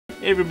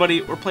Hey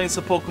everybody, we're playing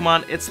some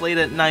Pokemon. It's late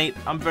at night.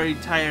 I'm very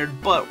tired,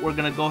 but we're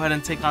gonna go ahead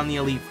and take on the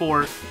Elite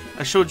Four.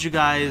 I showed you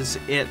guys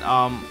it,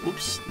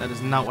 oops, that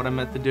is not what I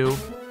meant to do.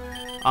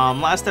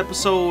 Last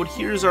episode,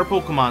 here's our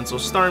Pokemon. So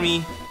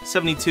Starmie,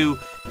 72,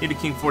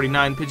 Nidoking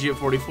 49, Pidgeot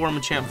 44,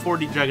 Machamp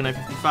 40, Dragonite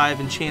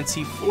 55, and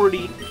Chansey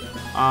 40.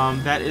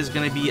 That is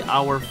gonna be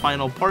our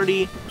final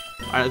party.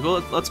 Alright,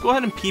 let's go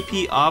ahead and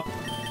PP up.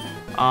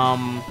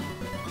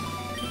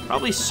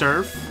 Probably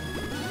Surf.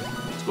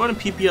 Let's go ahead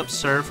and PP up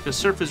Surf, because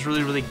Surf is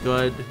really, really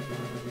good.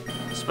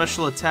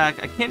 Special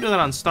attack. I can't do that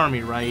on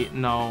Starmie, right?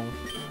 No.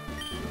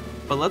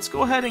 But let's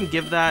go ahead and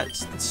give that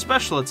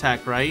special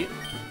attack, right?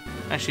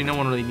 Actually, no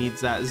one really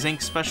needs that.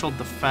 Zinc special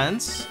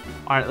defense.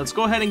 Alright, let's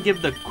go ahead and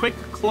give the Quick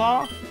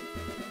Claw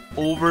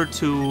over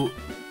to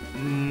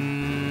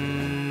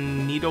Nidoking.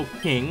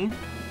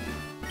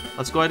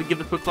 Let's go ahead and give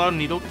the Quick Claw to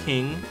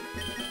Nidoking.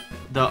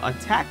 The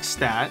attack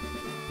stat.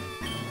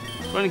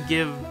 I'm going to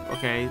give...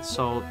 Okay,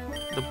 so...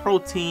 the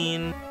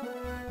protein.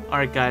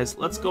 Alright guys,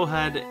 let's go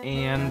ahead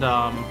and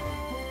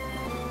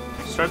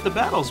start the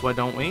battles, why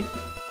don't we?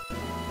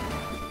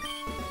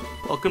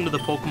 Welcome to the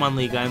Pokemon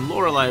League. I am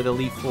Lorelei of the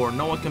Elite Four.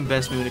 No one can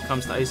best me when it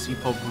comes to icy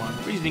Pokemon.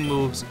 Freezing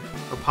moves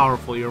are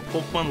powerful. Your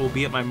Pokemon will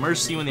be at my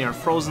mercy when they are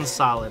frozen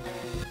solid.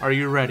 Are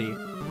you ready?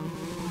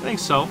 I think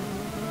so.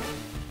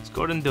 Let's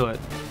go ahead and do it.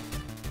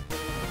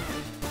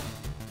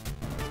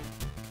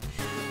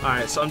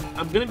 Alright, so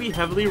I'm going to be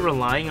heavily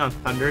relying on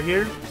Thunder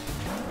here.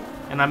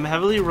 And I'm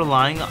heavily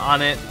relying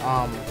on it,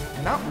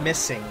 not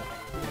missing,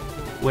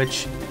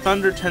 which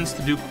Thunder tends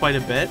to do quite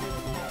a bit.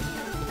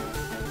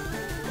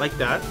 Like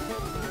that.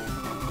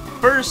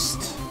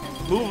 First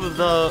move of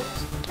the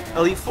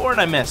Elite Four and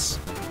I miss.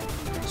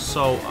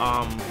 So,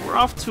 we're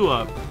off to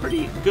a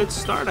pretty good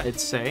start, I'd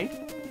say.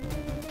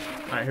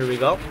 Alright, here we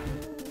go.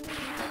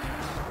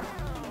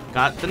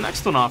 Got the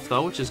next one off,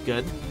 though, which is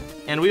good.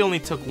 And we only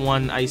took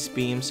one Ice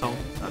Beam, so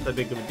not that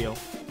big of a deal.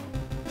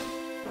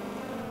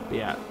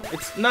 Yeah,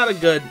 it's not a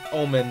good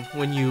omen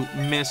when you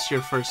miss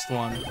your first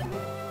one.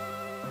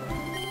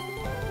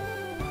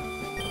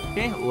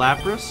 Okay,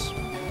 Lapras.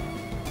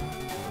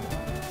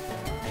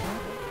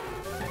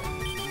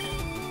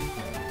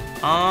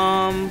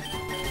 I'm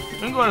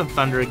gonna go ahead and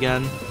Thunder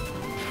again.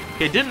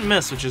 Okay, didn't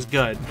miss, which is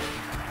good.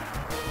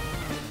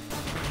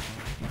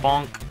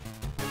 Bonk.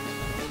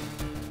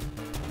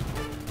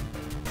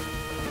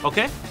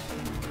 Okay,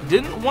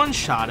 didn't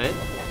one-shot it.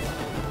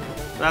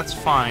 That's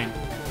fine.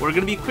 We're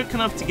going to be quick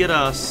enough to get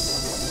a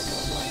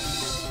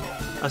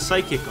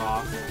Psychic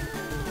off.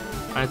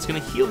 Alright, it's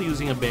going to heal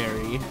using a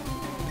berry.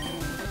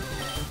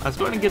 Let's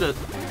go ahead and get a...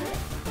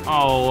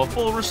 Oh, a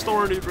full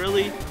restore, dude,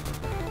 really?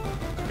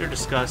 You're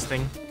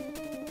disgusting.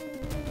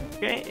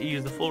 Okay,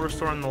 use the full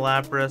restore on the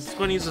Lapras. Let's go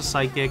ahead and use a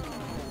Psychic.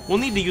 We'll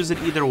need to use it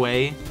either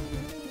way.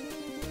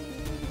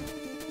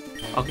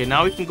 Okay,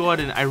 now we can go ahead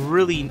and...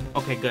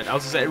 Okay, good. I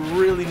was going to say, I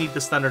really need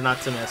this Thunder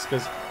not to miss,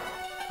 because...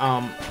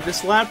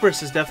 this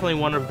Lapras is definitely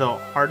one of the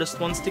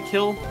hardest ones to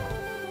kill,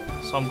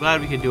 so I'm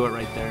glad we could do it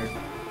right there.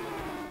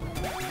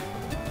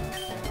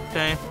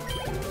 Okay.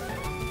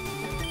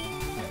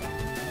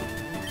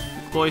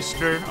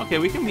 Cloyster. Okay,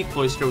 we can beat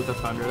Cloyster with the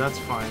Thunder, that's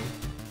fine.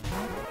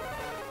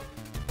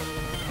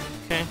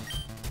 Okay.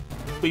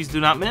 Please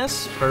do not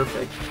miss.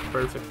 Perfect,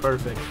 perfect,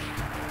 perfect.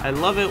 I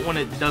love it when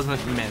it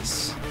doesn't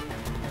miss.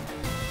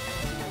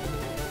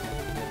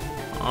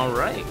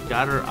 Alright,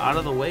 got her out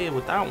of the way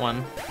with that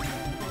one.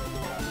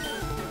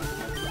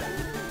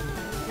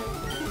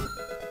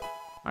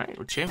 Alright,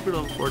 we're champion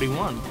level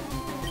 41.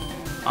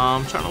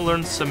 Trying to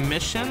learn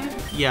Submission.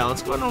 Yeah,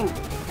 let's go ahead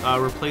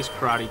and replace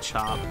Karate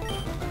Chop.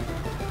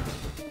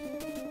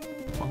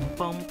 Bum,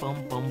 bum,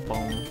 bum, bum,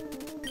 bum.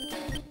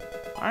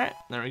 Alright,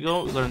 there we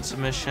go. We learned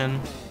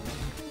Submission.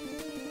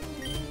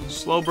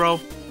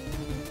 Slowbro.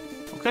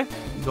 Okay,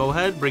 go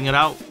ahead, bring it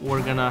out.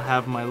 We're gonna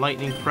have my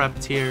Lightning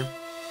prepped here.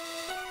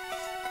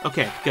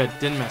 Okay, good.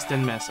 Didn't miss,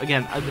 didn't miss.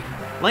 Again,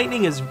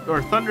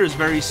 Thunder is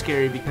very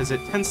scary because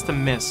it tends to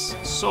miss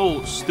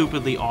so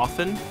stupidly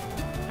often.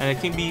 And it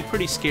can be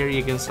pretty scary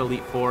against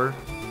Elite Four.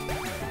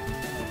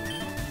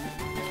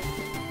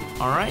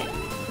 Alright.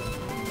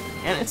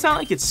 And it's not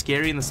like it's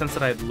scary in the sense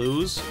that I'd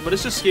lose, but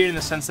it's just scary in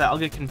the sense that I'll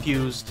get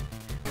confused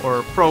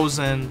or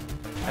frozen,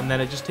 and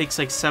then it just takes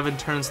like 7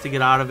 turns to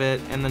get out of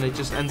it, and then it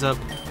just ends up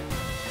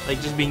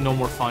like just being no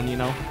more fun, you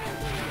know?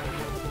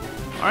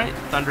 Alright,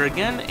 Thunder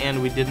again,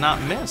 and we did not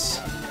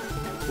miss.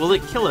 Will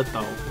it kill it,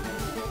 though?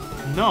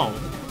 No.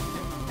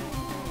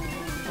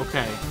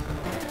 Okay.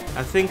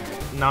 I think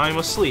now I'm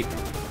asleep.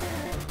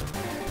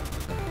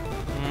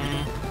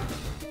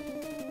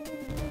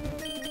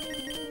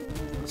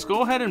 Let's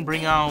go ahead and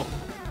bring out...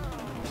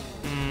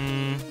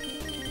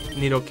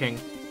 Nidoking.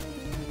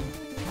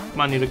 Come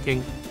on,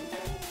 Nidoking.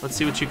 Let's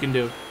see what you can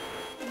do.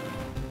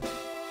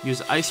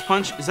 Use Ice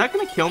Punch. Is that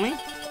going to kill me?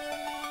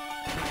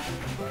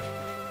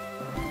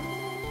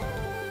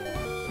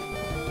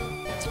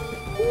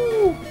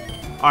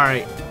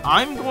 Alright,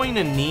 I'm going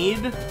to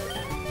need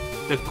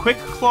the Quick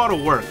Claw to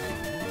work.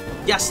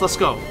 Yes, let's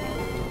go.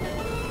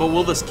 But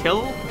will this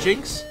kill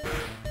Jinx?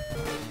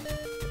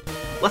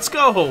 Let's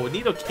go!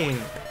 Nidoking.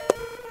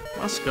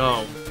 Let's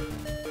go.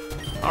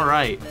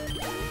 Alright.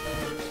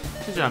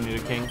 Good job,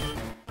 Nidoking.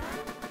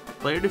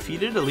 Player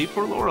defeated, Elite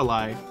Four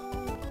Lorelei.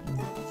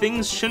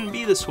 Things shouldn't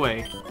be this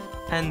way.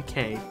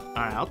 10k.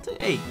 Alright,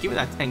 hey, give me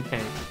that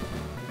 10k.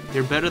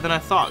 You're better than I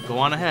thought. Go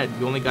on ahead.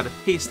 You only got a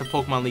taste of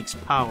Pokemon League's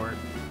power.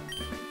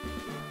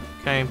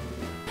 Okay.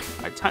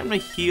 Alright, time to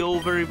heal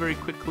very, very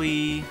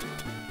quickly.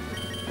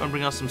 I'm gonna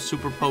bring out some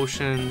super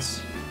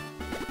potions.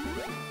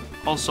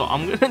 Also,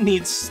 I'm gonna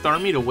need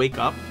Starmie to wake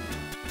up.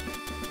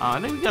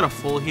 I think we got a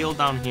full heal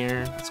down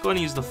here. Let's go ahead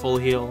and use the full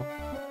heal.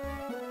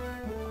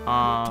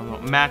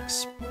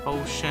 Max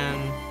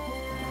potion.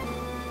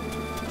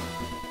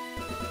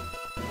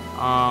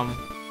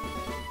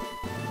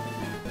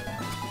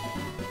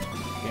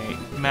 Okay,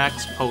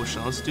 max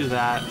potion. Let's do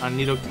that on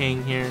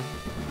Nidoking here.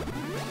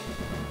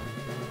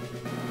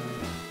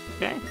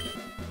 Okay.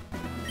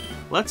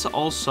 Let's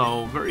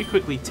also very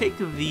quickly take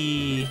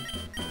the...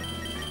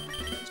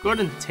 Let's go ahead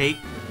and take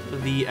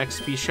the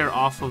XP share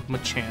off of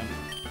Machamp.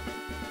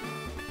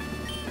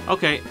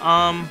 Okay,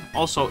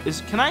 also,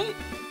 can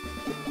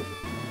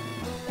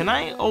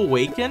I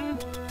awaken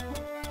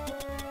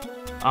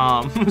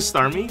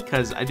Starmie?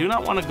 Because I do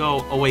not want to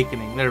go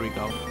awakening. There we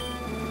go.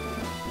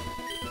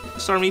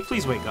 Starmie,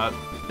 please wake up.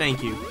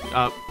 Thank you.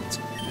 It's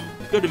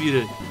good of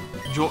you to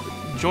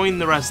join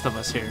the rest of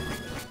us here.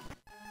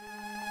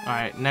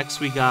 Alright, next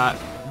we got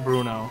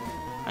Bruno.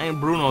 I am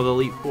Bruno, the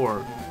Elite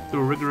Four.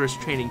 Through rigorous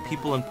training,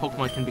 people and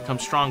Pokemon can become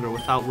stronger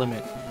without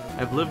limit.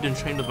 I've lived and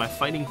trained with my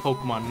fighting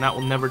Pokemon, and that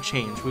will never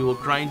change. We will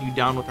grind you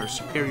down with our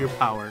superior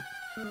power.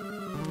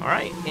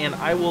 Alright, and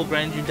I will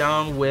grind you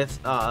down with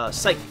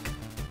Psychic.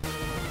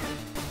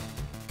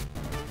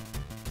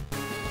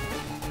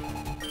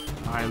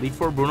 Alright, Elite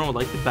Four Bruno would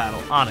like to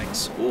battle.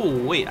 Onix.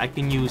 Ooh, wait, I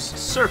can use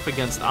Surf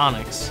against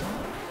Onix.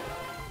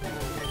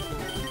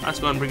 Let's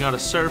go ahead and bring out a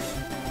Surf.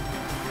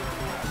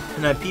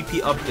 And that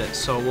PP upped it,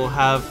 so we'll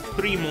have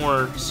 3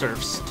 more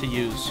Surfs to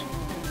use.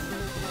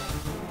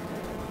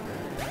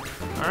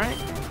 Alright.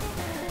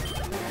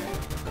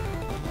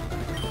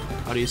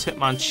 How to use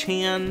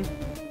Hitmonchan.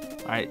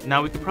 Alright,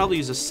 now we could probably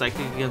use a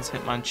Psychic against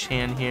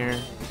Hitmonchan here.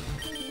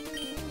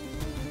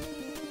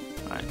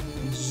 Alright,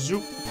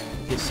 zoop.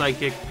 Okay,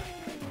 Psychic.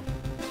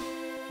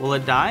 Will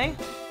it die?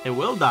 It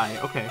will die.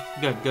 Okay,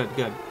 good, good,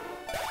 good.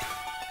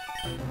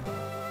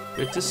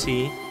 Good to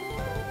see.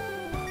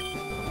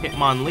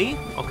 Hitmonlee,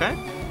 okay.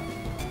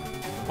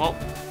 Well,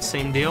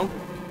 same deal.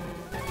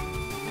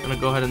 Gonna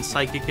go ahead and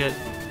Psychic it.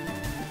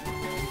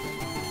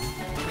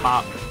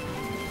 Pop.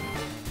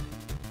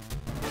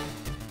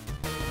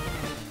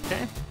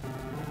 Okay.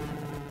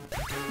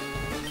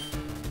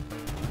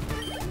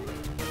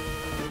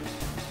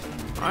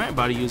 Alright,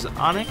 about to use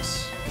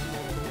Onix.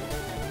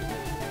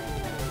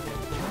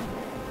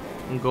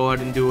 And go ahead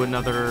and do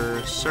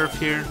another Surf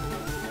here.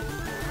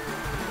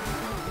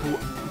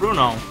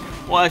 Bruno.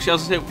 Well, actually, I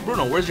was gonna say,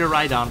 Bruno, where's your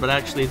Rhydon? But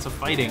actually, it's a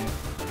fighting,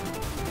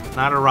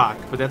 not a rock.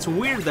 But that's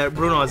weird that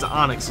Bruno has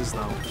Onixes,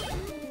 though.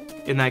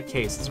 In that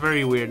case, it's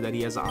very weird that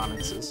he has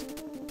Onixes.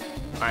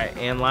 Alright,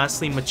 and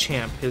lastly,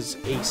 Machamp, his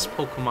ace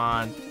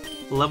Pokemon,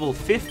 level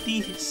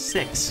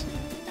 56.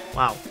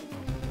 Wow.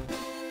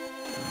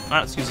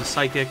 Alright, let's use a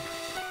Psychic.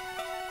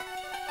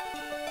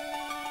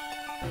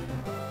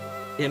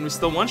 And we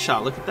still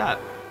one-shot, look at that.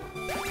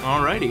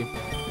 Alrighty.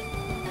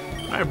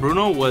 Alright,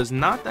 Bruno was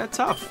not that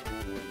tough.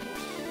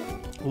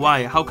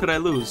 Why? How could I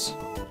lose?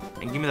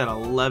 And give me that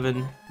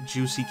 11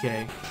 juicy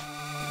K.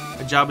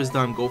 The job is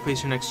done. Go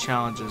face your next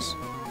challenges.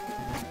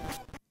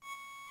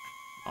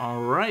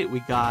 Alright, we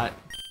got...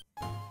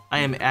 I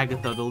am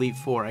Agatha, the Elite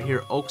Four. I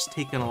hear Oak's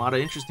taken a lot of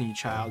interest in you,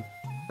 child.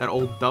 That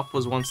old Duff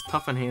was once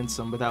tough and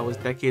handsome, but that was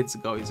decades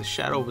ago. He's a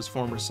shadow of his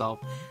former self.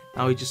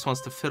 Now he just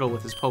wants to fiddle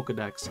with his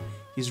Pokedex.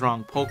 He's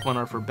wrong. Pokemon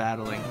are for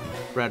battling.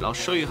 Red, I'll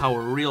show you how a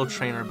real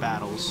trainer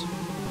battles.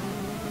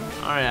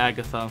 Alright,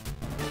 Agatha.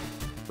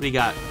 What do you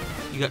got?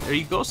 Are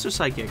you Ghost or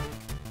Psychic?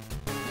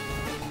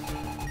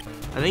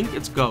 I think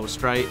it's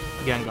Ghost, right?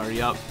 Gengar,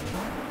 yup.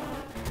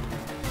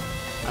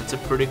 That's a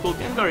pretty cool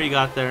Gengar you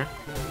got there.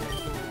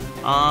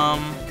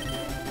 I'm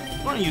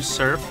gonna use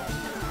Surf.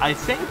 I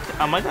think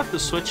I might have to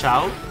switch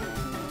out.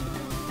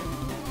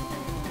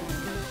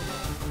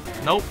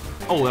 Nope.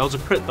 Oh, that was a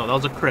crit though. That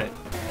was a crit.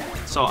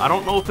 So I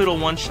don't know if it'll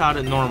one-shot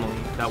it normally.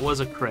 That was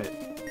a crit.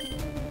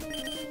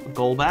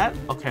 Golbat?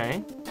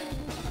 Okay.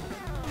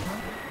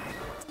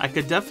 I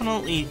could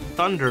definitely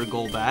Thunder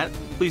Golbat.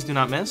 Please do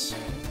not miss.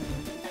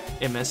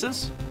 It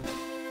misses.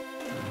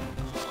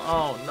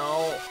 Oh,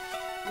 no.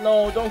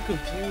 No, don't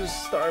confuse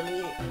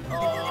Starmie.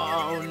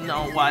 Oh,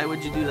 no. Why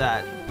would you do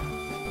that?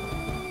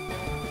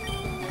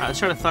 Alright, let's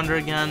try to Thunder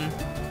again.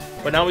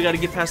 But now we gotta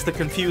get past the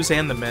confuse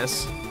and the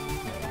miss.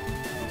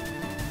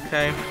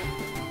 Okay.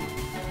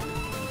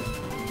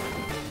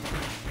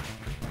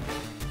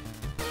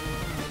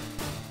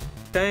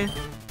 Okay.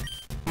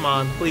 Come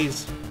on,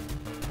 please.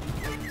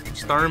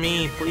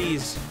 Starmie,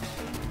 please.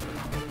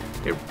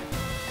 Here.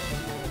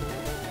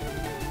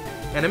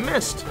 And it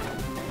missed.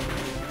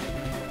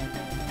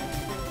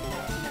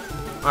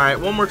 Alright,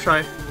 one more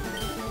try.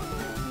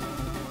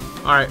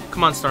 Alright,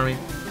 come on, Starmie.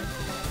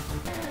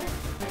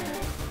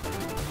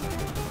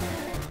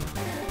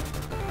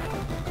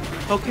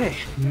 Okay,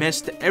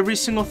 missed every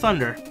single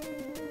thunder.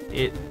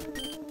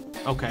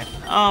 Okay,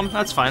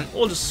 that's fine.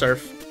 We'll just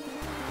surf.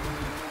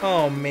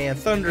 Oh man,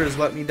 thunder has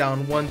let me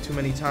down one too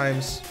many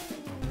times.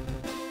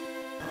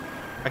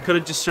 I could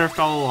have just surfed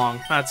all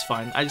along. That's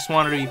fine. I just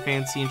wanted to be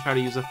fancy and try to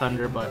use a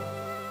thunder, but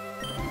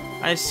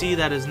I see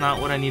that is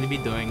not what I need to be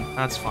doing.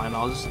 That's fine.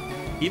 I'll just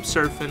keep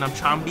surfing. I'm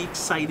trying to be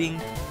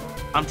exciting.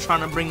 I'm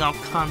trying to bring out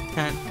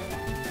content.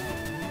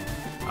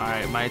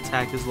 Alright, my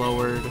attack is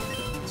lowered.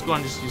 Let's go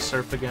and just use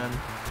surf again.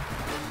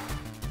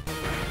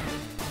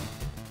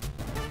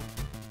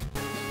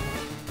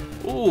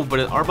 Ooh, but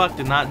Arbok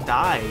did not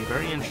die.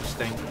 Very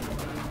interesting.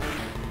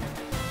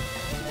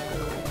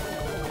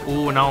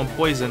 Ooh, now I'm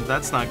poisoned.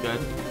 That's not good.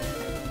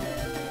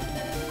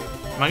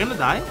 Am I gonna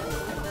die?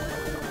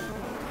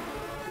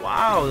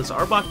 Wow, this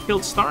Arbok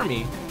killed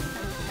Starmie.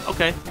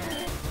 Okay.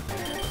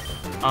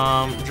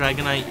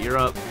 Dragonite, you're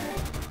up.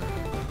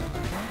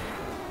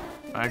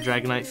 Alright,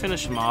 Dragonite,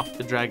 finish him off.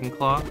 The Dragon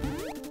Claw.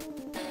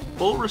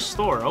 Full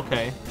restore,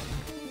 okay.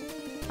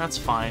 That's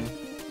fine.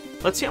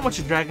 Let's see how much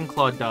a Dragon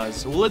Claw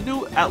does. Will it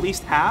do at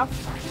least half?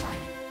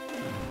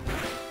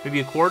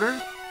 Maybe a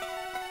quarter?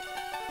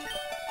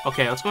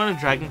 Okay, let's go into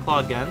Dragon Claw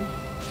again.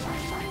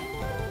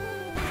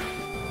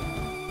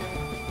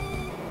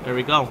 There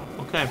we go.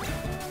 Okay.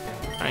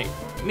 Alright.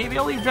 Maybe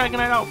I'll leave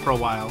Dragonite out for a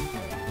while.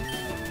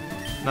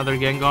 Another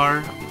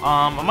Gengar.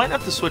 I might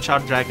have to switch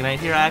out Dragonite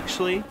here,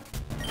 actually.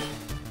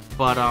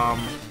 But,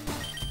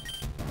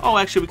 oh,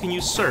 actually, we can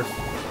use Surf.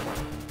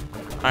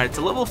 Alright, it's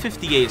a level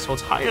 58, so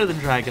it's higher than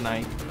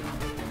Dragonite.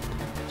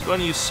 Let's go ahead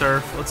and use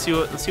Surf. Let's see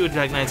what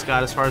Dragonite's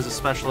got as far as a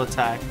special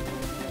attack.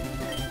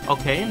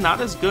 Okay,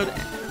 not as good.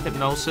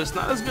 Hypnosis,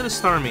 not as good as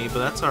Starmie, but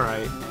that's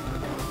alright.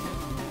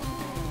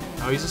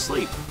 Oh, he's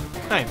asleep.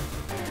 Okay.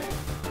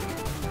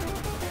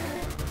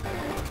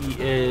 He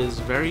is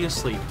very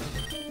asleep.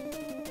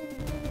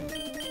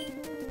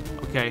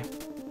 Okay.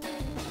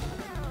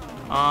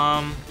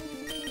 Alright,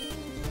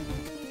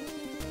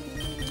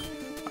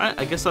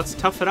 I guess let's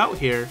tough it out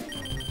here.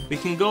 We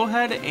can go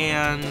ahead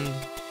and...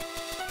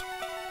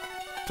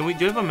 do we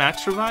have a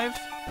max revive?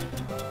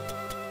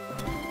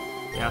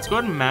 Yeah, let's go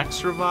ahead and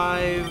max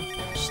revive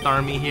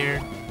Starmie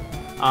here.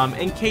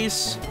 In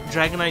case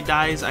Dragonite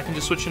dies, I can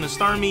just switch into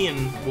Starmie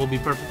and we'll be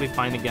perfectly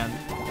fine again.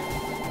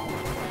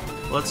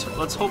 Let's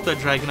hope that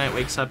Dragonite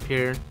wakes up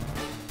here.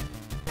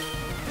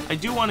 I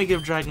do want to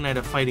give Dragonite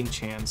a fighting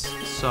chance,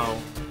 so...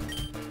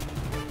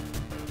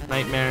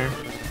 Nightmare.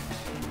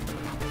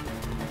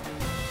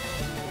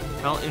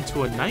 Fell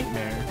into a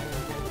Nightmare.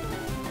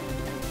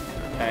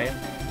 Okay.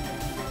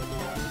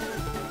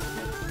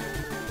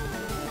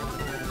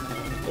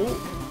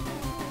 Oh.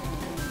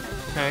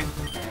 Okay.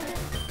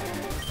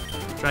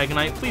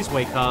 Dragonite, please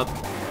wake up.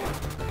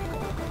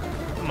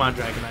 Come on,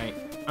 Dragonite.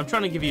 I'm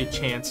trying to give you a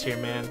chance here,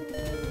 man.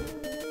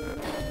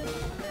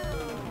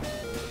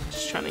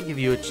 Just trying to give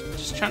you a...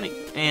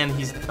 And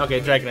he's... Okay,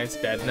 Dragonite's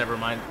dead. Never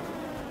mind.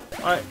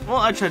 Alright, well,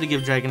 I tried to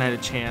give Dragonite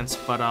a chance,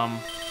 but,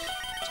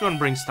 let's go and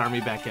bring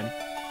Starmie back in.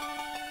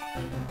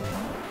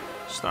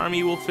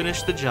 Starmie will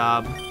finish the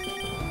job.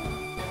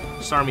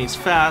 Starmie's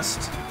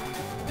fast.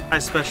 High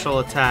special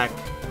attack.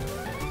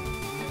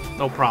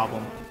 No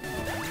problem.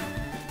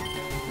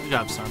 Good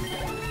job, Starmie.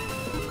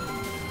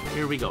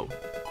 Here we go.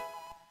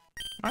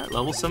 Alright,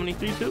 level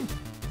 73 too.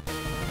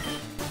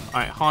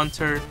 Alright,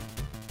 Haunter.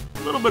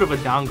 A little bit of a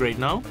downgrade,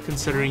 no?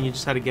 Considering you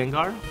just had a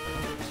Gengar.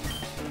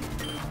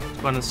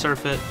 Let's go ahead and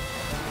surf it.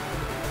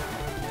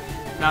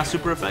 Not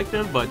super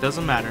effective, but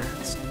doesn't matter.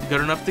 It's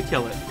good enough to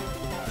kill it.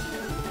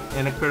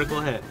 And a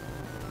critical hit.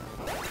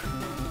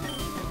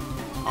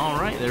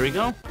 Alright, there we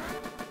go.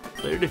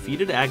 Player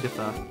defeated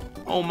Agatha.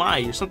 Oh my,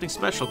 you're something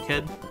special,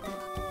 kid.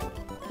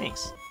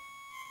 Thanks.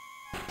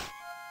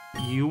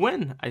 You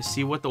win. I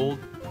see what the old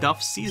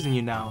duff sees in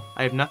you now.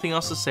 I have nothing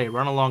else to say.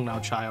 Run along now,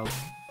 child.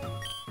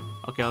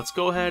 Okay, let's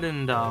go ahead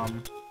and,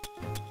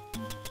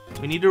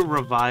 we need to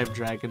revive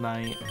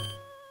Dragonite.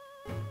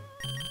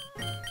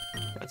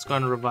 Let's go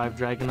ahead and revive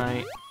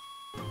Dragonite.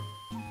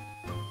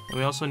 And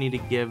we also need to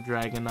give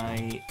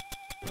Dragonite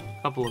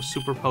a couple of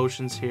super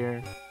potions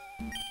here.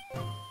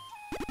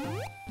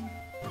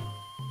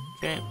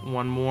 Okay,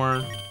 one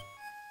more.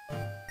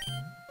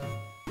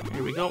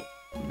 Here we go.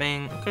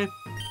 Bang. Okay.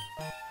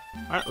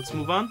 Alright, let's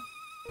move on.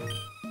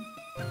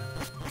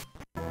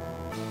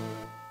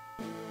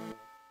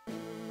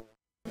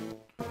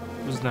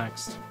 Who's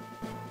next?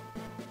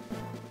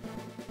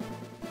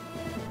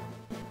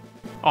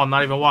 Oh, I'm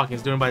not even walking.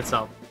 It's doing it by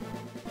itself.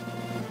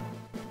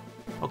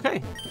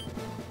 Okay.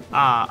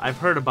 Ah, I've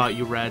heard about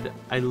you, Red.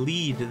 I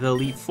lead the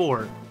Elite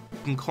Four. You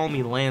can call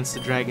me Lance the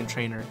Dragon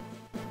Trainer.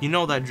 You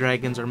know that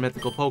dragons are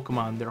mythical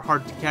Pokemon. They're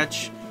hard to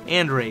catch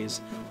and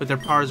raise, but their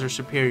powers are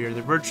superior.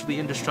 They're virtually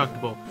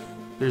indestructible.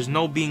 There's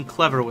no being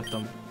clever with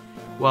them.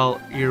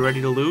 Well, you're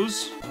ready to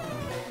lose?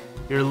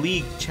 Your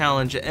league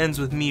challenge ends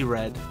with me,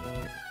 Red.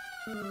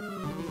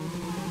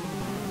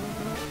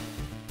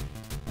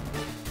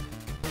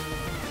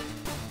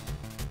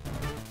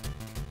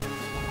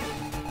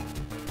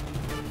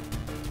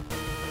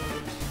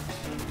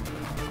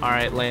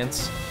 Alright,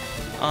 Lance.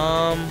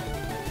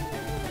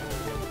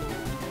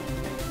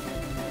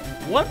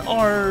 What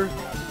are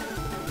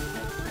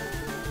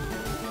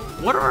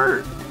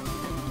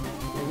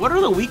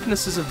the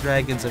weaknesses of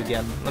dragons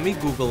again? Let me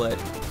Google it.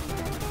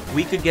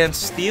 Weak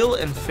against steel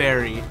and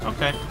fairy.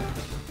 Okay.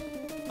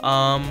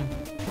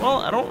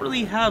 Well, I don't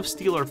really have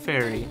steel or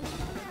fairy.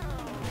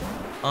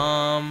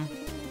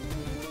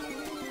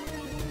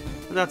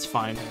 That's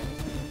fine.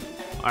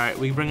 Alright,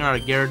 we can bring out a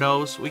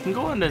Gyarados. We can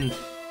go in and...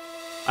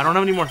 I don't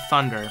have any more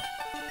Thunder.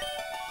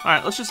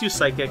 Alright, let's just use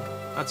Psychic.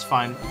 That's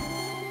fine.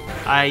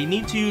 I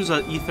need to use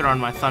an Ether on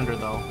my Thunder,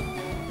 though.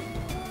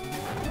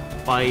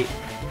 Bite.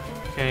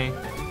 Okay.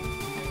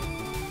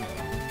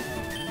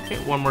 Okay,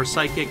 one more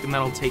Psychic, and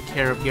that'll take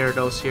care of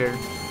Gyarados here.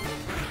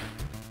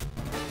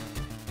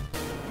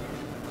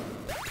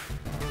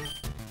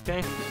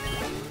 Okay.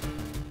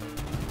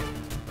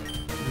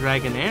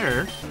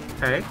 Dragonair.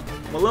 Okay.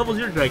 What level's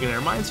your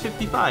Dragonair? Mine's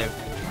 55.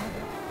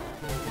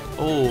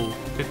 Oh,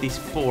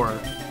 54.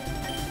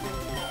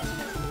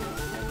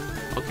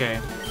 Okay.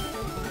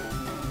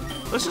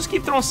 Let's just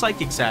keep throwing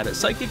Psychics at it.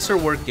 Psychics are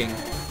working.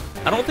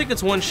 I don't think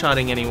it's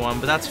one-shotting anyone,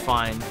 but that's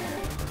fine.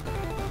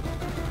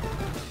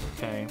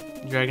 Okay.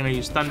 Dragonair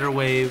used Thunder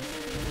Wave.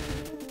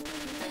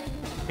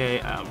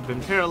 Okay, I've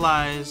been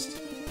paralyzed.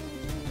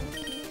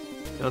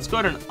 Okay, let's go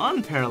ahead and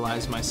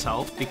unparalyze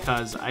myself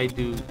because I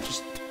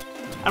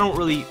don't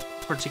really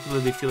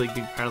particularly feel like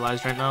being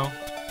paralyzed right now.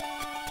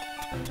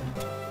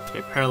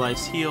 Okay,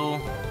 paralyzed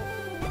heal.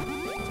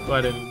 Let's go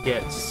ahead and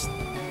get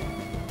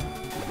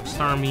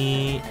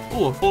Starmie.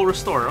 Ooh, a full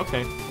restore.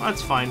 Okay, well,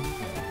 that's fine.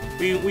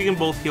 We can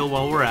both heal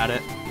while we're at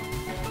it.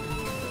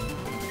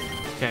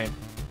 Okay.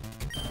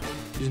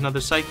 Use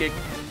another Psychic.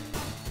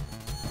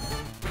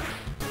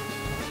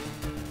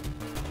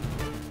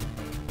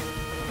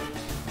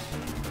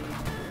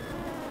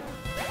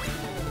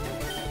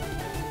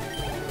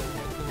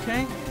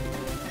 Okay.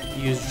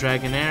 Use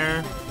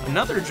Dragonair.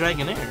 Another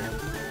Dragonair.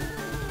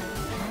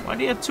 Why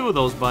do you have two of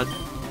those, bud?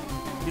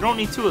 You don't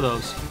need two of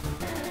those.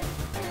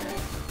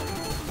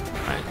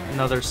 Alright,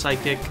 another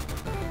Psychic.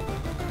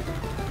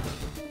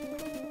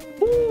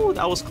 Ooh,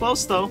 that was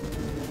close, though.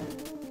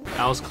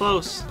 That was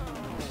close.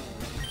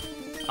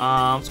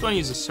 Let's go and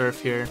use a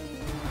Surf here.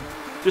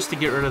 Just to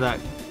get rid of that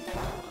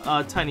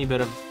tiny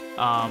bit of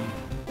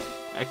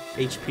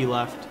HP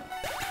left.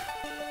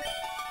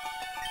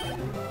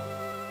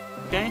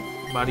 Okay,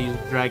 about to use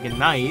Dragon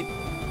Knight.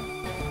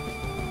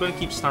 I'm gonna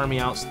keep Starmie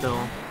out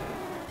still.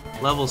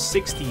 Level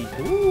 60.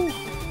 Ooh.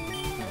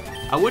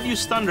 I would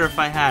use Thunder if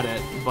I had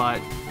it,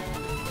 but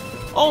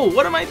oh,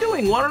 what am I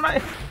doing? Why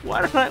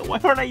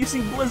aren't I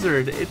using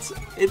Blizzard? It's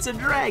a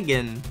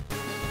dragon.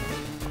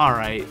 All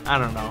right, I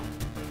don't know.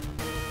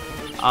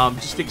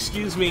 Just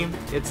excuse me.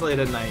 It's late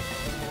at night.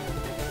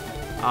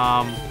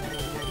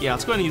 Yeah,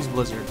 let's go ahead and use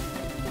Blizzard.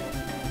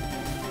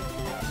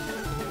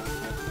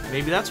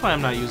 Maybe that's why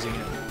I'm not using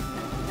it.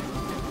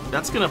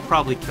 That's gonna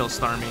probably kill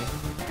Starmie.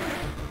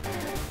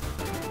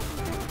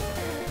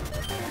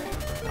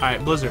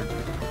 Alright, Blizzard.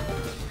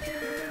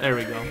 There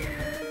we go.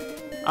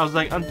 I was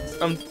like, I'm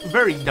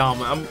very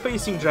dumb. I'm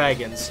facing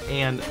dragons,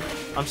 and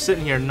I'm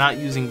sitting here not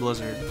using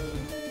Blizzard.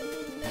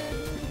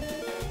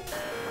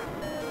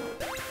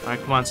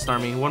 Alright, come on,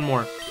 Starmie. One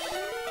more.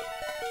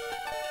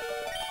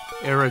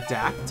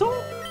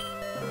 Aerodactyl?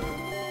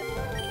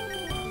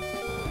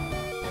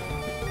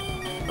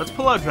 Let's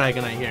pull out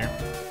Dragonite here.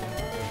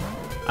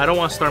 I don't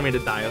want Starmie to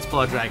die. Let's pull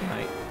out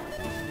Dragonite.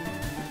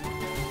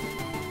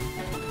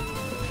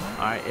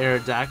 Alright,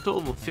 Aerodactyl,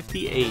 level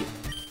 58.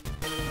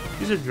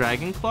 Use a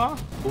Dragon Claw?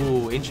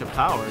 Ooh, Ancient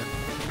Power.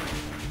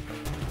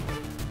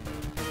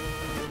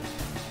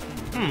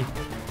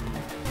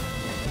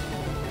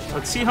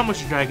 Let's see how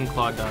much Dragon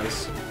Claw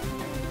does.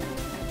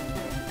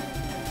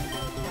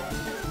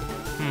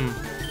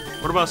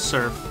 What about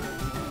Surf?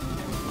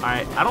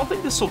 Alright, I don't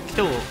think this will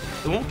kill.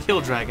 It won't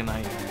kill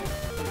Dragonite.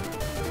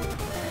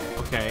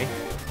 Okay.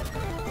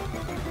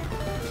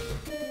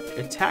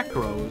 Attack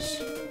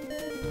Rose.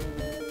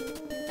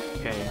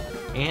 Okay.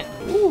 And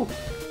ooh.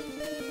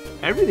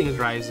 Everything's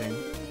rising.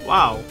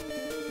 Wow.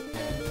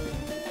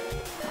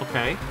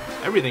 Okay.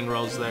 Everything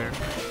rose there.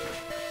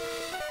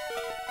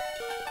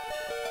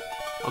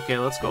 Okay,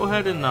 let's go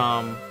ahead and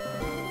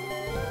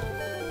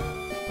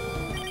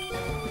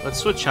let's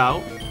switch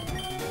out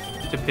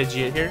to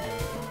Pidgeot here.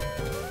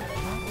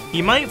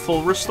 He might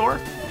full restore.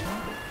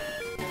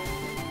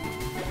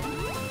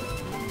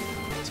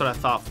 That's what I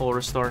thought, full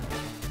restore.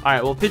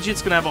 Alright, well,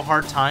 Pidgeot's gonna have a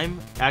hard time.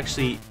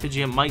 Actually,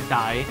 Pidgeot might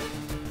die.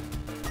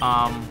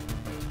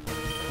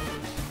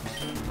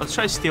 Let's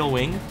try Steel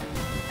Wing.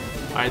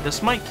 Alright,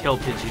 this might kill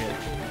Pidgeot.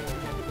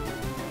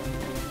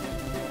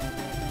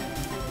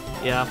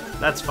 Yeah,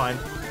 that's fine.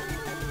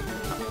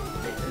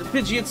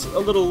 Pidgeot's a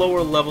little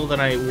lower level than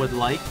I would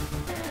like.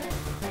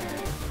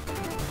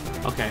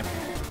 Okay.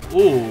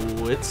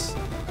 Ooh, its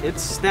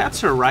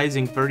stats are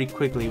rising very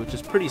quickly, which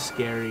is pretty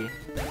scary.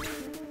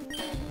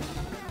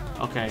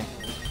 Okay.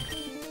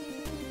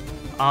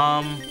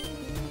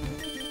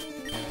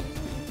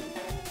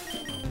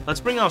 Let's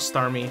bring out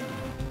Starmie.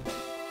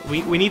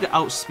 We need to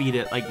outspeed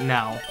it, like,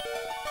 now.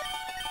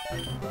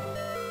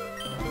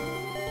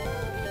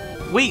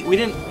 Wait, we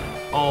didn't...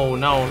 Oh,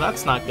 no,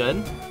 that's not good.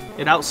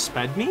 It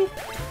outsped me?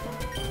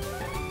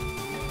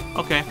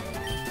 Okay.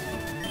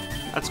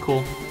 That's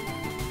cool.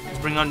 Let's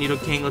bring on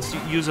Nidoking. Let's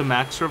use a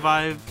max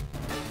revive.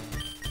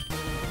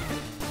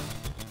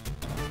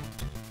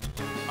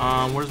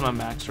 Where's my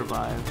max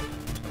revive?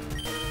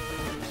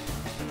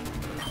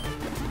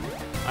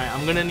 Alright,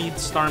 I'm gonna need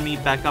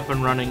Starmie back up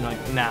and running, like,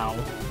 now.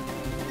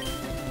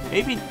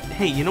 Maybe...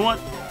 Hey, you know what?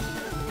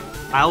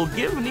 I'll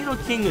give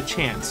Nidoking a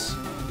chance.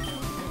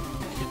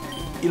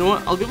 You know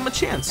what? I'll give him a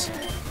chance.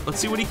 Let's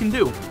see what he can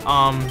do.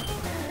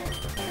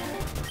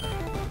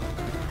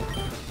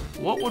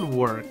 What would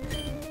work?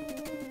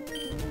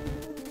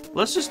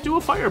 Let's just do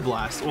a Fire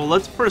Blast. Well,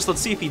 let's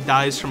see if he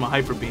dies from a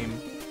Hyper Beam.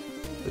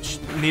 Which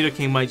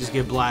Nidoking might just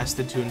get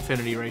blasted to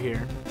infinity right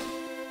here.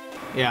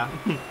 Yeah.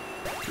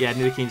 Yeah,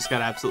 Nidoking just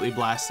got absolutely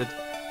blasted.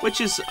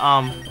 Which is,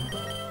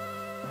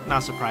 not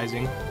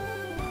surprising.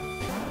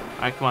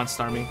 Alright, come on,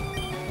 Starmie.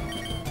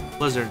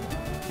 Blizzard.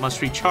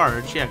 Must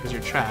recharge. Yeah, because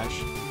you're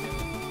trash.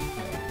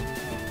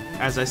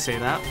 As I say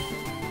that.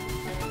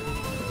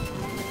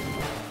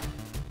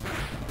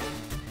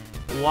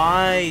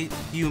 Why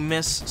do you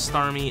miss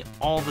Starmie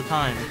all the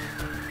time?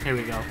 Here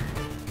we go.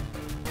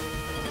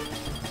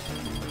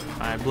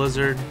 Alright,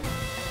 Blizzard.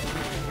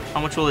 How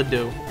much will it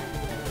do?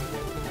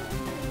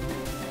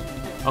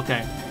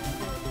 Okay.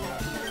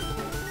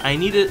 I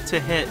need it to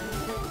hit...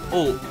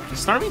 Oh,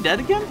 is Starmie dead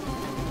again?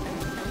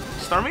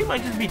 Starmie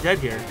might just be dead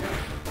here.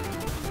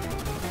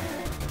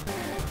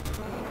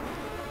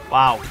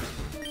 Wow.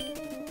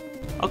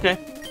 Okay.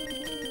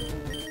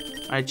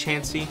 Alright,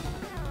 Chansey.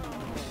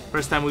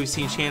 First time we've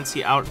seen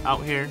Chansey out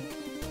here.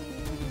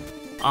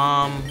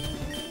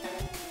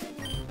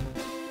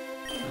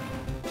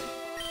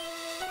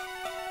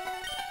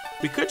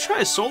 We could try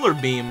a Solar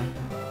Beam.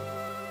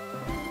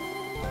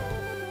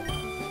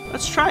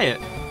 Let's try it.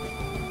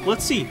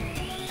 Let's see.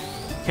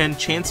 Can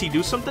Chansey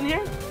do something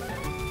here?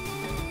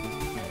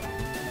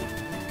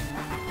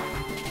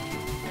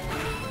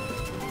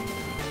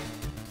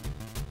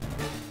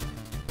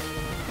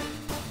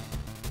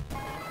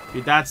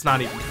 Dude, that's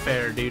not even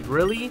fair, dude.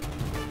 Really?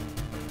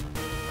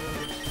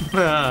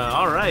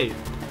 Alright.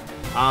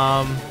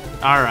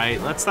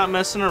 Alright. Let's stop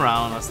messing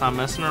around. Let's go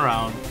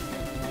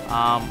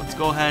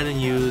ahead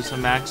and use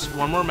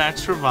one more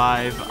max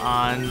revive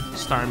on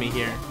Starmie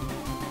here.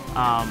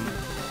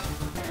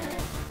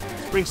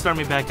 Let's bring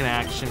Starmie back in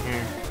action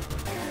here.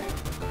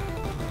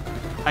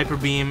 Hyper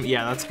Beam,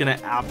 yeah, that's gonna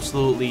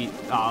absolutely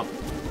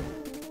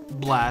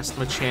blast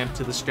Machamp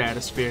to the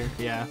stratosphere.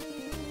 Yeah.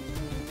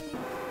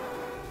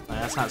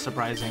 That's not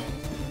surprising.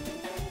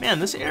 Man,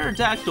 this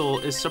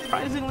Aerodactyl is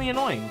surprisingly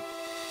annoying.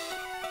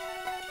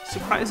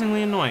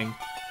 Surprisingly annoying.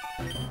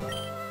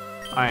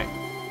 Alright.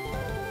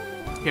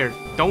 Here,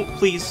 don't,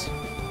 please.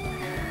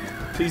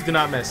 Please do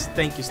not miss.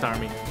 Thank you,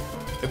 Starmie.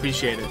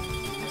 Appreciate it.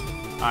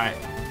 Alright.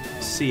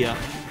 See ya.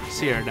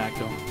 See ya,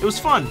 Aerodactyl. It was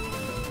fun.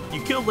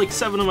 You killed like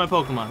 7 of my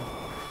Pokemon.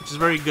 Which is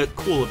very good,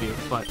 cool of you,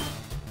 but...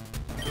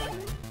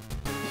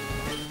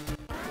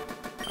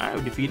 Alright,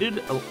 we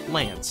defeated a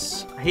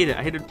Lance. I hate it.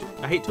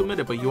 I hate to admit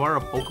it, but you are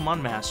a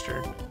Pokemon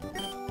Master.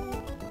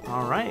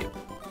 Alright.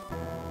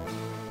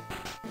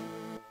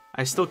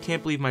 I still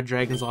can't believe my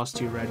Dragons lost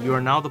to you, Red. You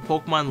are now the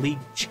Pokemon League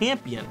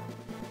Champion.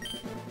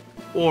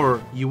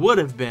 Or, you would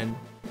have been.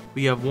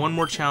 We have one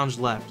more challenge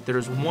left. There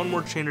is one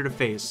more trainer to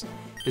face.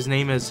 His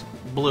name is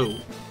Blue.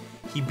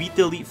 He beat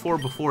the Elite Four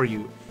before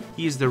you.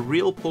 He is the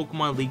real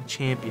Pokemon League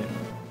Champion.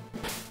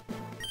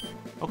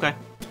 Okay.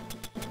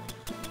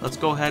 Let's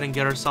go ahead and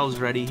get ourselves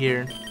ready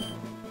here.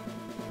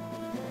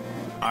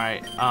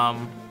 Alright,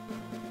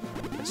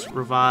 let's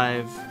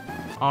revive.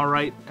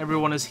 Alright,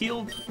 everyone is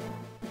healed.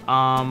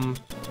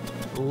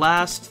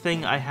 Last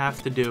thing I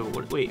have to do...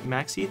 Wait,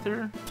 Max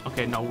Ether?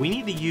 Okay, no, we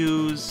need to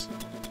use...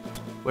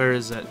 Where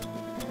is it?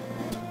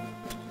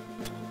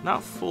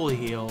 Not full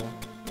heal.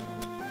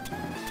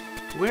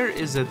 Where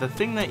is it? The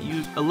thing that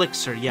you...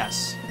 Elixir,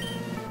 yes.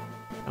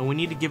 And we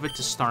need to give it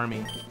to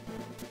Starmie.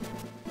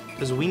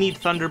 Because we need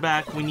Thunder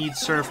back, we need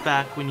Surf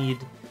back, we need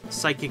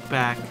Psychic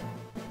back.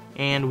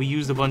 And we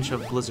used a bunch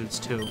of Blizzards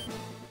too.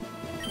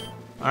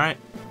 Alright.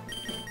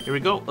 Here we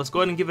go. Let's go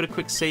ahead and give it a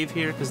quick save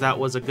here, because that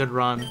was a good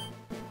run.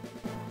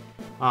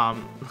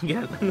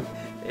 Yeah, the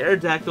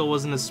Aerodactyl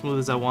wasn't as smooth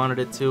as I wanted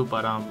it to,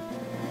 but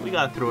we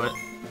got through it.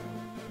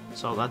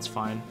 So that's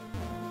fine.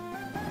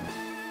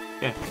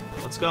 Okay,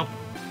 let's go.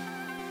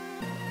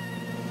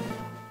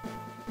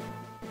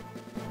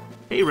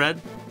 Hey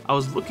Red, I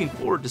was looking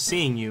forward to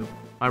seeing you.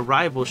 My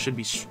rival should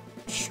be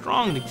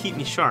strong to keep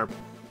me sharp.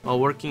 While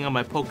working on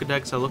my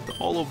Pokedex, I looked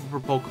all over for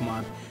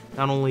Pokemon.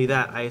 Not only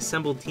that, I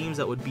assembled teams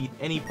that would beat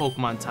any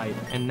Pokemon type,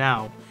 and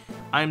now,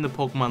 I am the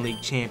Pokemon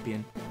League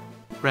Champion.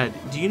 Red,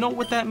 do you know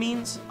what that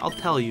means? I'll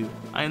tell you.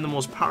 I am the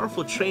most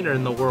powerful trainer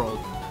in the world.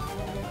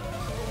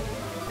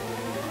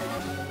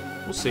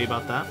 We'll see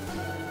about that.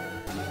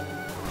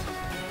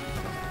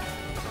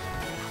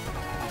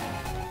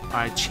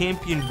 Alright,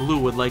 Champion Blue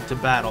would like to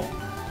battle.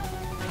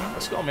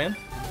 Let's go, man.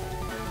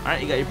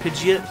 Alright, you got your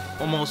Pidgeot,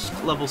 almost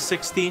level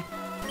 60.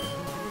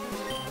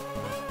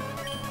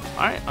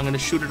 Alright, I'm gonna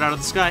shoot it out of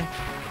the sky.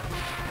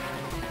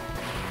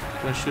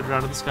 I'm gonna shoot it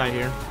out of the sky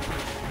here.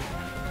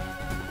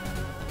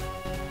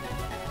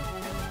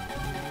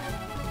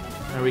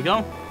 There we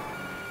go.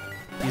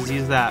 Easy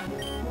as that.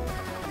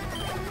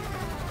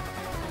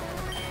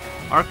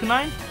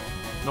 Arcanine?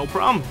 No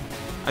problem.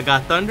 I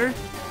got Thunder.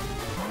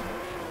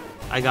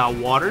 I got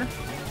Water.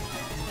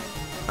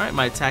 Alright,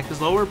 my attack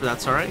is lower, but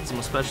that's alright, because I'm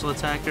a special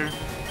attacker.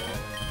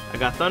 I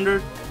got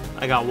Thunder.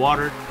 I got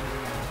Water.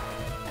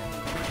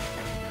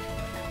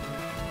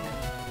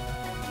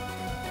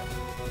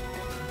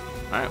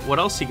 Alright, what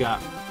else you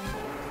got?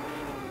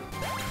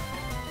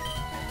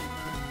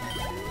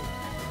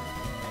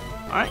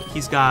 Alright,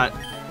 he's got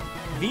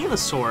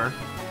Venusaur.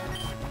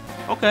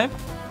 Okay.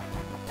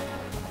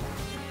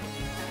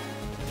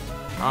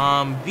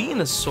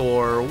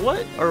 Venusaur,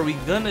 what are we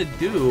gonna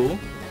do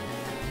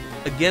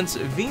against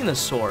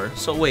Venusaur?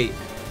 So wait,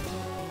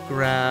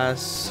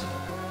 grass.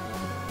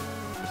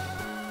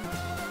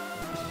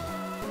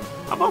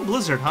 How about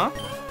Blizzard, huh?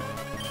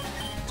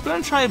 Let's go ahead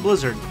and try a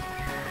Blizzard.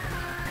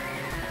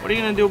 What are you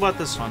gonna do about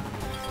this one?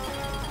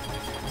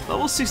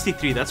 Level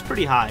 63, that's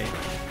pretty high.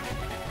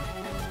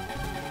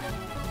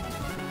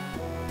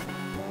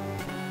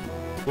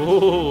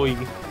 Oh,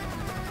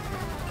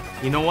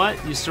 you know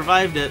what? You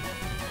survived it.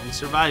 You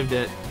survived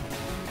it.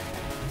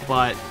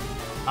 But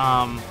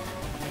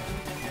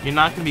you're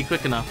not gonna be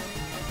quick enough.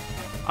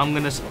 I'm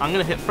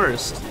gonna hit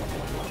first.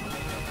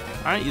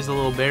 All right, use a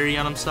little berry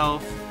on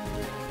himself.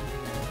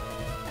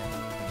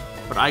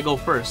 But I go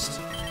first.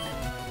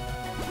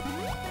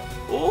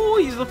 Oh,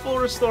 he's the full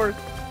restore.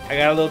 I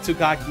got a little too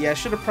cocky. I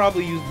should have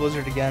probably used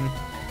Blizzard again.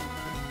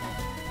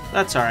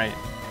 That's all right.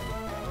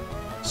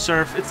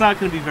 Surf, it's not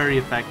going to be very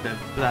effective,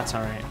 but that's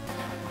alright.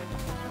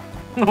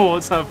 No,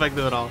 it's not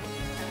effective at all.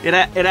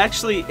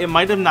 It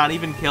might have not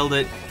even killed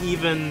it,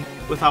 even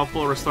without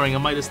full restoring. It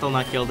might have still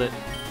not killed it.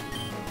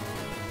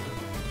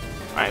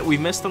 Alright, we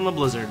missed on the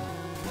Blizzard.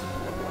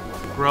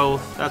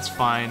 Growth, that's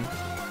fine.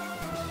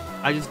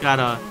 I just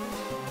gotta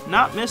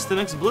not miss the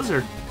next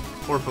Blizzard,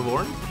 por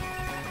favor.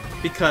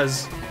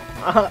 Because,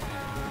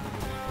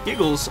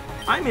 giggles,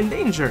 I'm in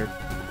danger.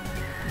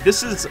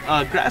 This is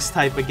a grass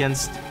type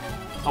against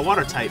a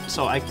water type,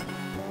 so I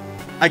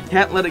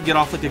can't let it get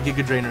off like a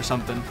Giga Drain or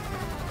something.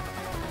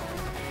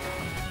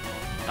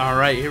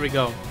 Alright, here we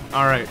go.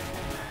 Alright.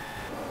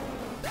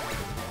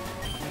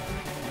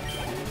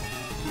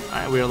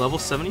 Alright, we are level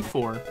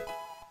 74.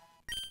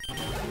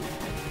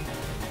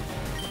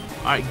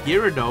 Alright,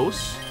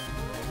 Gyarados.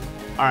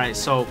 Alright,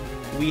 so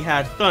we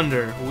had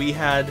Thunder, we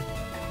had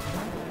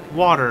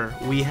Water,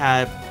 we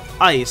had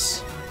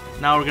Ice.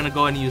 Now we're gonna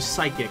go ahead and use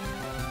Psychic.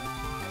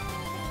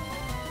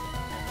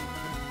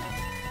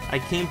 I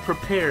came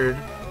prepared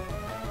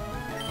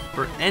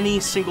for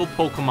any single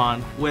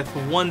Pokemon with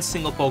one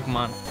single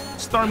Pokemon.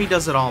 Starmie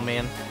does it all,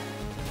 man.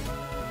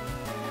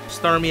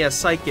 Starmie has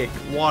Psychic,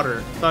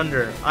 Water,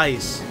 Thunder,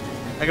 Ice.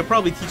 I could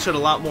probably teach it a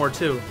lot more,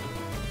 too.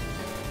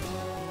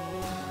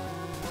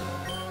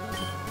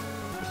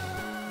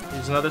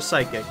 Here's another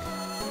Psychic.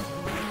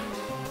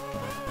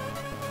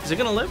 Is it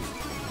gonna live?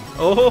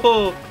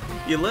 Oh,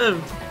 you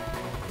lived.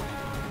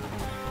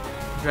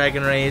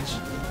 Dragon Rage.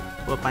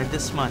 But by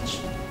this much.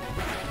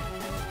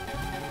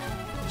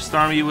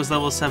 Starmie was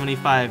level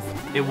 75,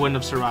 it wouldn't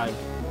have survived.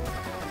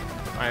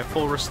 Alright,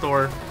 full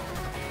restore.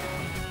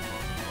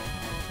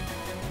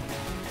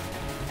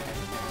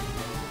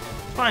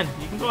 Fine,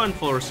 you can go ahead and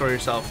full restore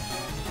yourself.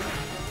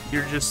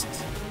 You're just...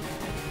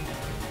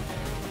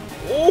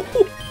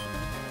 Oh!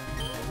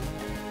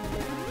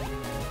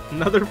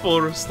 Another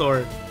full restore.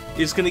 You're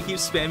just gonna keep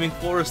spamming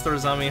full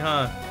restores on me,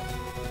 huh?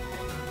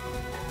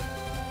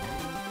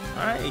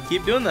 Alright, you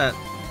keep doing that.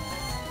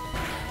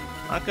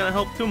 Not gonna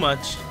help too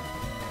much.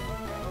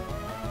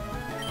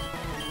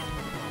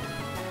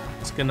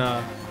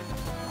 Gonna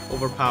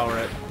overpower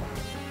it.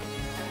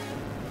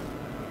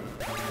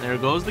 There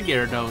goes the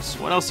Gyarados.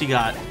 What else you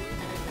got?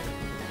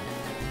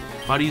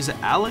 About to use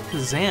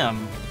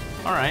Alakazam.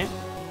 Alright.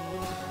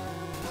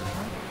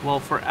 Well,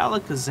 for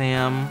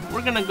Alakazam,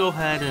 we're gonna go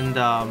ahead and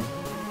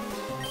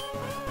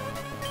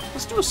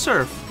let's do a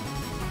Surf.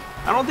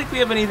 I don't think we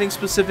have anything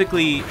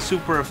specifically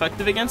super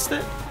effective against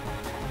it.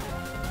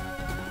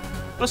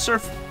 But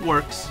Surf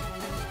works.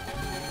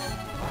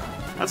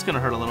 That's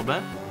gonna hurt a little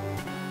bit.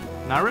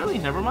 Not really,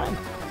 never mind.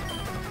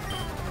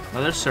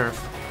 Another Surf.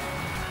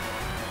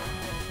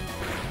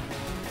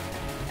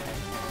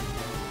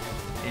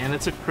 And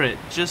it's a crit,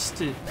 just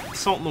to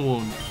salt in the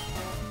wound.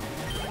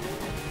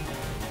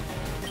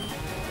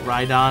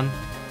 Rhydon.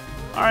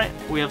 Alright,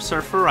 we have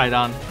Surf for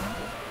Rhydon.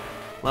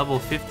 Level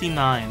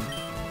 59.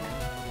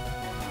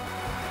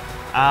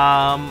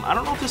 I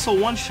don't know if this will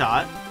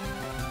one-shot.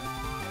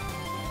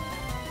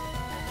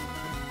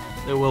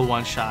 It will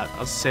one-shot,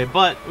 I'll say,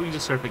 but we can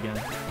just Surf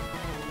again.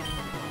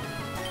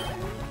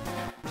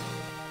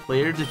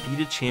 Player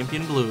defeated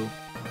Champion Blue.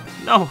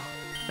 No,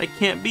 that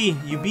can't be.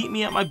 You beat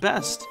me at my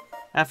best.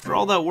 After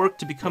all that work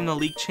to become the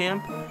league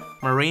champ,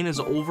 my reign is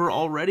over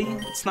already?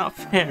 It's not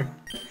fair.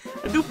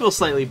 I do feel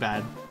slightly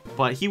bad,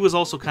 but he was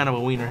also kind of a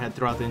wienerhead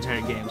throughout the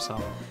entire game, so...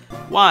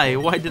 Why?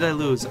 Why did I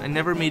lose? I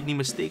never made any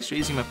mistakes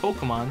raising my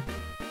Pokemon.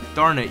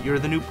 Darn it, you're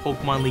the new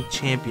Pokemon League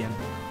champion.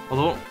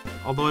 Although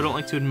I don't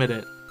like to admit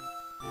it.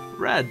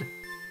 Red.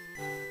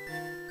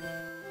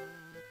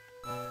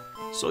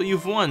 So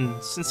you've won.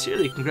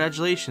 Sincerely,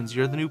 congratulations.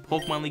 You're the new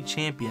Pokemon League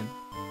champion.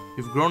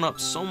 You've grown up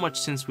so much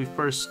since we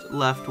first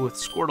left with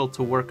Squirtle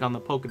to work on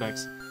the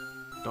Pokedex.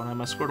 Don't have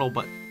my Squirtle,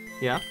 but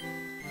yeah.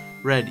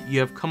 Red, you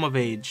have come of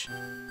age.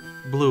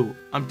 Blue,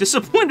 I'm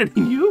disappointed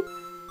in you.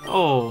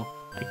 Oh,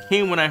 I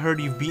came when I heard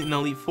you've beaten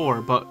Elite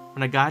Four, but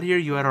when I got here,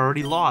 you had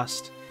already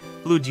lost.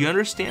 Blue, do you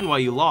understand why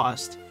you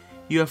lost?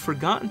 You have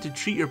forgotten to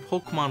treat your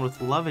Pokemon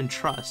with love and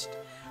trust.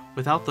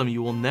 Without them,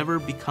 you will never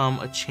become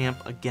a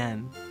champ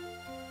again.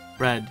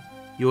 Red,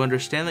 you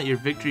understand that your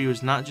victory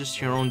was not just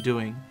your own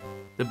doing.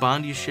 The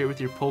bond you share with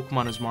your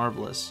Pokemon is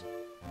marvelous.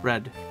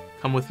 Red,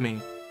 come with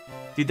me.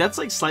 Dude, that's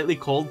like slightly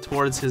cold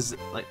towards his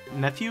like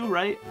nephew,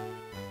 right?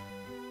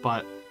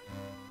 But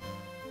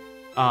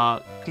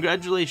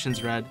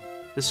congratulations, Red.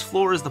 This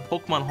floor is the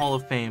Pokemon Hall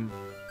of Fame.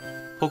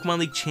 Pokemon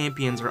League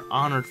champions are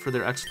honored for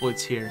their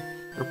exploits here.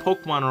 Their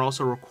Pokemon are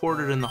also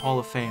recorded in the Hall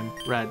of Fame.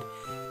 Red,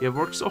 you have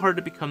worked so hard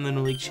to become the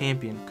new League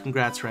champion.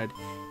 Congrats, Red.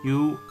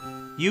 You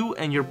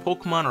and your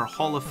Pokemon are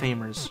Hall of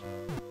Famers.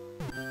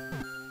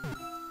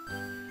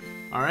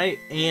 Alright,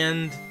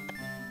 and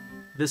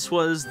this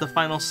was the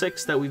final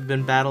 6 that we've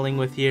been battling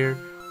with here.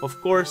 Of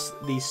course,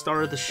 the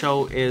star of the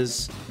show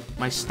is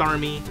my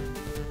Starmie.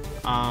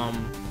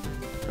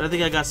 But I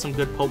think I got some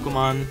good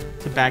Pokemon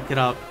to back it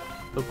up.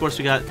 Of course,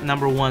 we got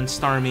number 1,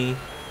 Starmie,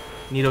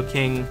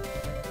 Nidoking,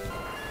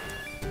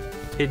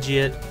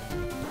 Pidgeot,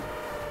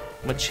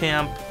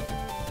 Machamp,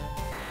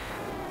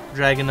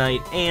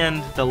 Dragonite,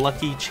 and the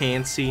lucky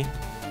Chansey.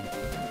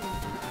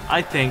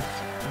 I think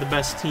the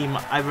best team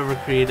I've ever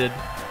created.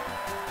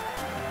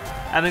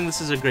 I think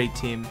this is a great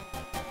team.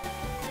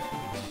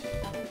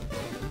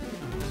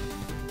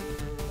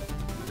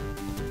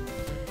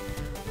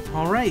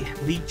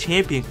 Alright, League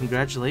Champion,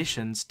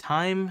 congratulations.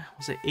 Time,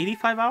 was it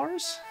 85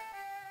 hours?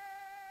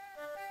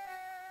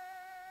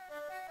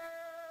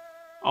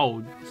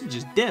 Oh, he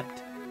just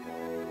dipped.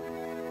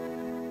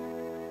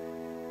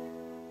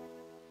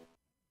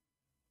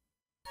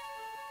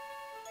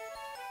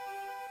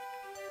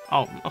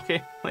 Oh,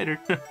 okay, later.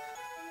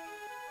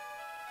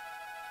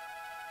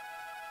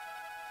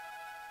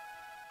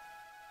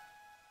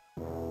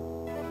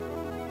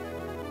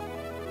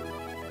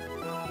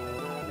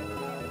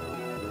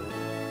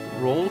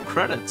 Roll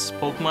credits,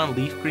 Pokemon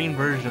LeafGreen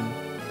version.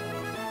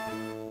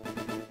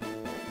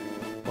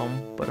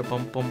 Bum ba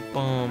bum bum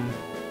bum.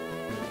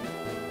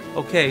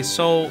 Okay,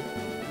 so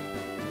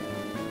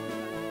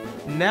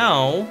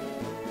now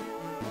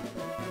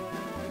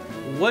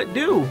what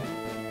do?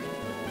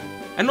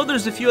 I know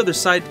there's a few other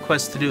side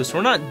quests to do, so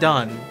we're not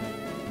done.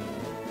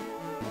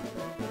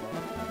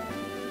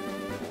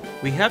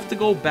 We have to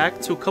go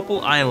back to a couple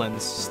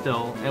islands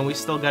still, and we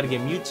still gotta get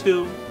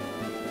Mewtwo.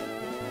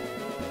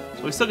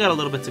 So we still got a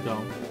little bit to go.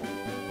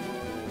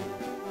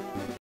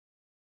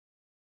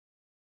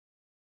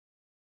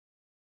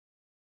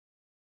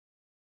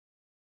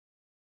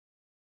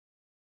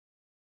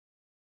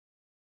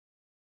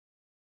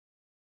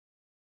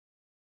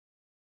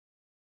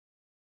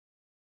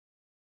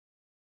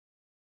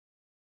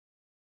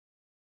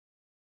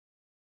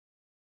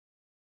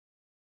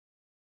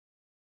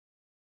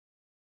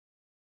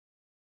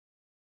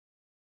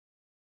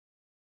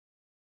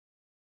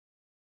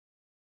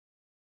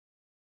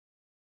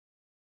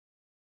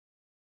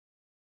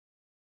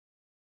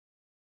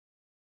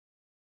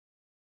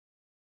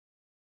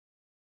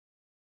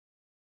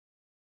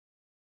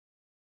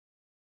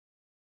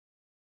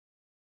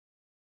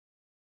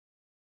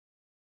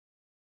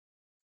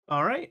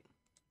 Alright.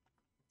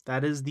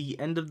 That is the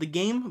end of the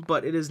game,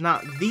 but it is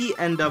not the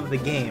end of the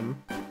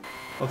game.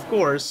 Of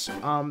course,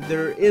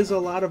 there is a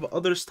lot of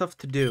other stuff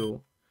to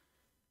do.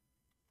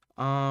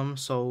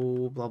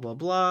 So, blah blah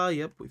blah,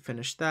 yep, we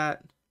finished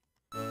that.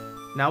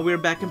 Now we're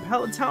back in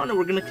Pallet Town, and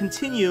we're gonna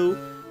continue,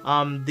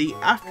 the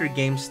after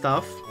game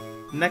stuff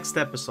next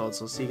episode,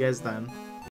 so see you guys then.